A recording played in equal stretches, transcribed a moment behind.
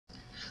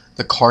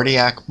The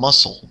cardiac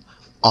muscle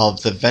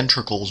of the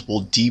ventricles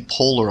will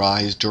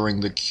depolarize during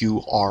the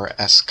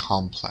QRS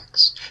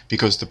complex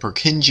because the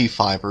Purkinje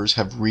fibers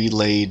have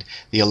relayed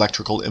the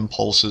electrical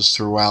impulses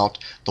throughout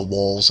the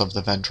walls of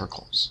the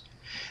ventricles.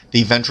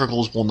 The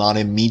ventricles will not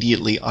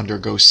immediately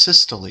undergo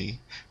systole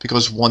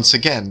because, once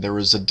again, there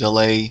is a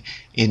delay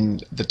in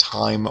the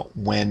time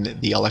when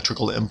the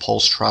electrical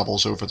impulse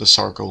travels over the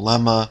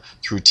sarcolemma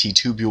through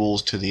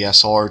T-tubules to the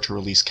SR to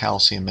release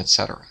calcium,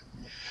 etc.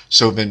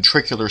 So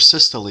ventricular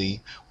systole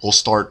will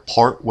start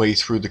part way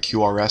through the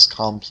QRS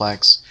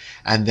complex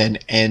and then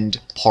end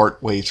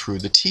part way through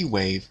the T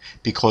wave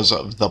because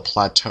of the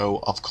plateau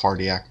of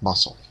cardiac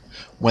muscle.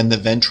 When the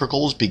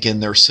ventricles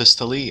begin their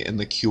systole in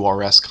the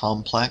QRS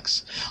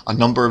complex, a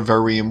number of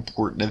very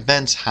important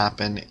events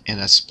happen in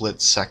a split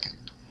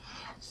second.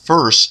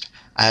 First,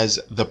 as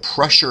the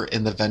pressure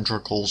in the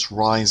ventricles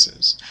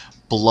rises,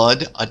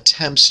 blood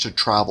attempts to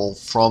travel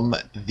from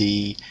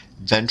the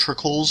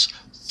ventricles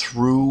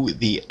through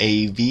the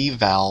AV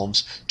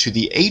valves to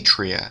the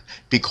atria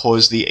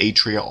because the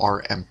atria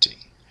are empty.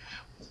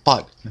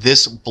 But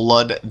this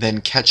blood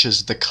then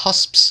catches the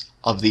cusps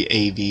of the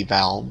AV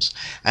valves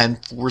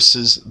and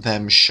forces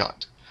them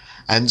shut.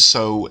 And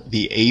so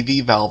the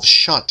AV valves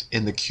shut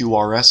in the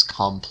QRS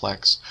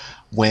complex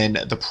when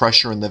the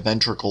pressure in the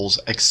ventricles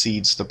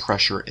exceeds the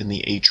pressure in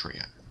the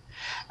atria.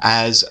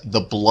 As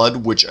the blood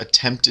which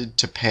attempted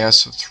to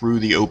pass through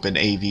the open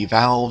AV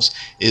valves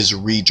is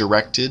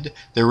redirected,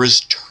 there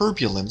is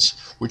turbulence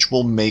which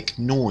will make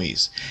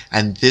noise,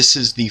 and this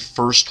is the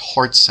first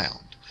heart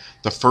sound.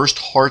 The first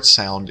heart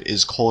sound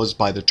is caused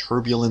by the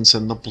turbulence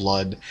in the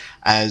blood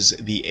as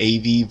the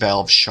AV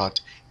valves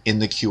shut in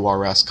the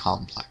QRS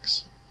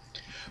complex.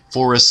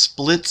 For a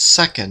split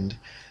second,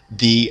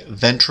 the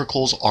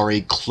ventricles are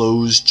a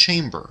closed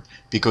chamber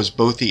because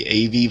both the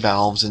AV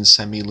valves and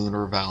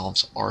semilunar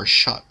valves are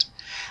shut.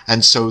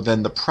 And so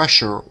then the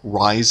pressure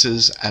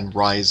rises and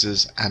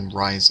rises and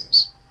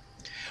rises.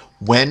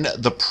 When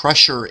the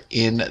pressure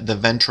in the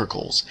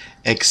ventricles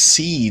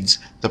exceeds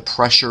the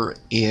pressure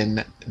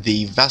in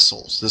the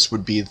vessels, this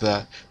would be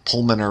the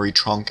pulmonary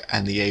trunk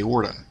and the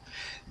aorta,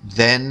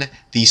 then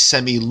the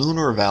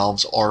semilunar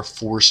valves are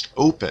forced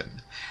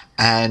open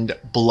and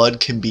blood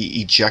can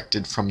be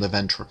ejected from the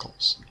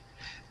ventricles.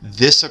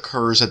 This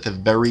occurs at the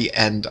very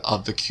end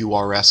of the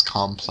QRS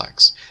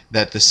complex,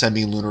 that the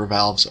semilunar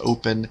valves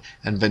open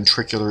and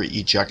ventricular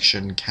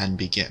ejection can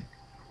begin.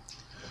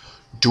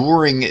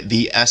 During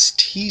the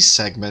ST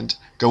segment,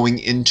 going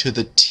into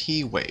the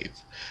T wave,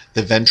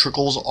 the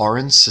ventricles are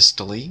in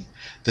systole,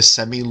 the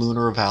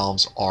semilunar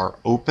valves are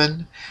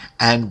open,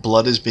 and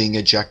blood is being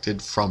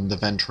ejected from the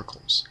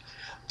ventricles.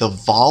 The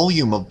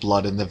volume of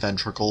blood in the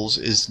ventricles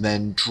is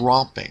then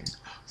dropping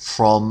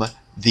from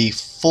the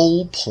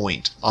full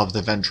point of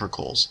the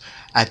ventricles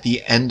at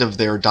the end of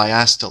their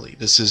diastole.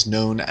 This is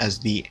known as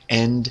the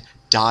end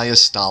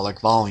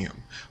diastolic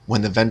volume.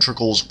 When the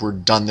ventricles were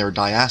done their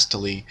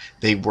diastole,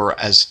 they were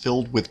as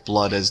filled with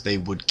blood as they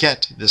would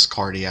get this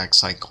cardiac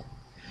cycle.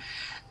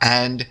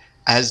 And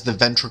as the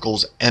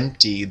ventricles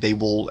empty, they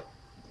will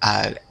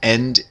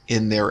end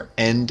in their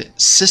end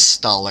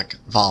systolic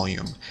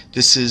volume.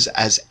 This is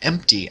as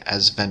empty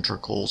as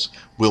ventricles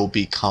will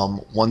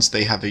become once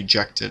they have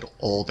ejected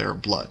all their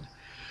blood.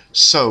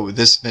 So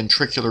this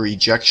ventricular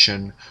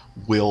ejection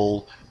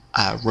will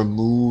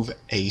remove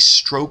a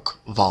stroke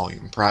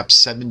volume, perhaps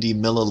 70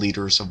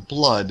 milliliters of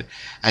blood,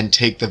 and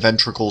take the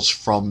ventricles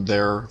from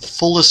their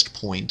fullest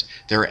point,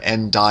 their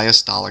end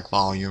diastolic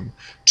volume,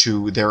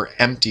 to their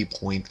empty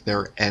point,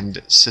 their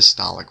end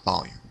systolic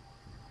volume.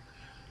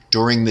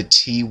 During the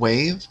T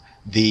wave,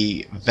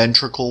 the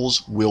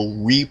ventricles will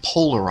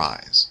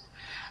repolarize.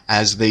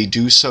 As they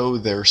do so,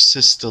 their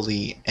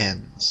systole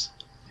ends.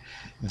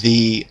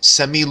 The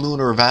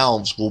semilunar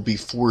valves will be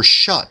forced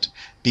shut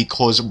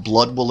because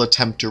blood will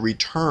attempt to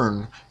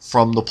return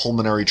from the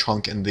pulmonary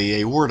trunk and the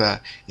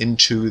aorta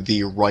into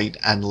the right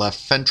and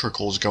left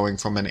ventricles, going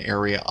from an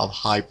area of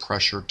high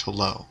pressure to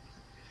low.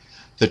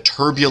 The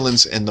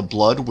turbulence in the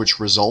blood,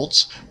 which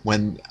results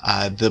when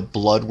the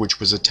blood which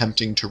was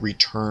attempting to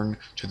return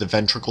to the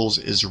ventricles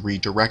is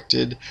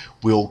redirected,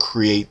 will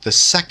create the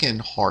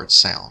second heart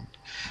sound.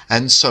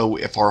 And so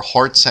if our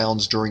heart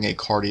sounds during a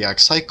cardiac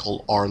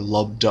cycle are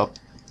lubbed up,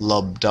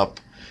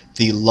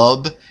 the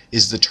lub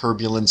is the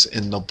turbulence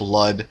in the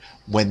blood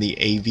when the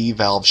AV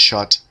valve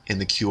shut in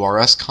the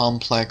QRS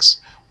complex,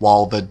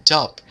 while the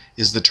dup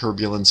is the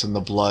turbulence in the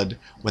blood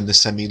when the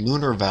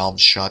semilunar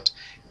valves shut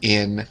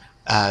in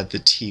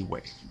the T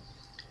wave.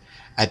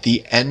 At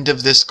the end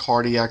of this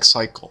cardiac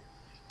cycle,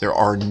 there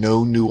are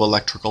no new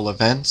electrical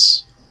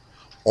events,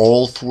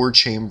 all four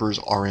chambers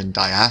are in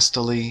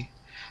diastole,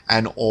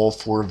 and all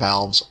four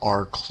valves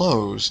are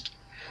closed,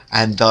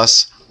 and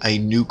thus a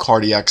new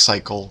cardiac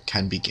cycle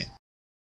can begin.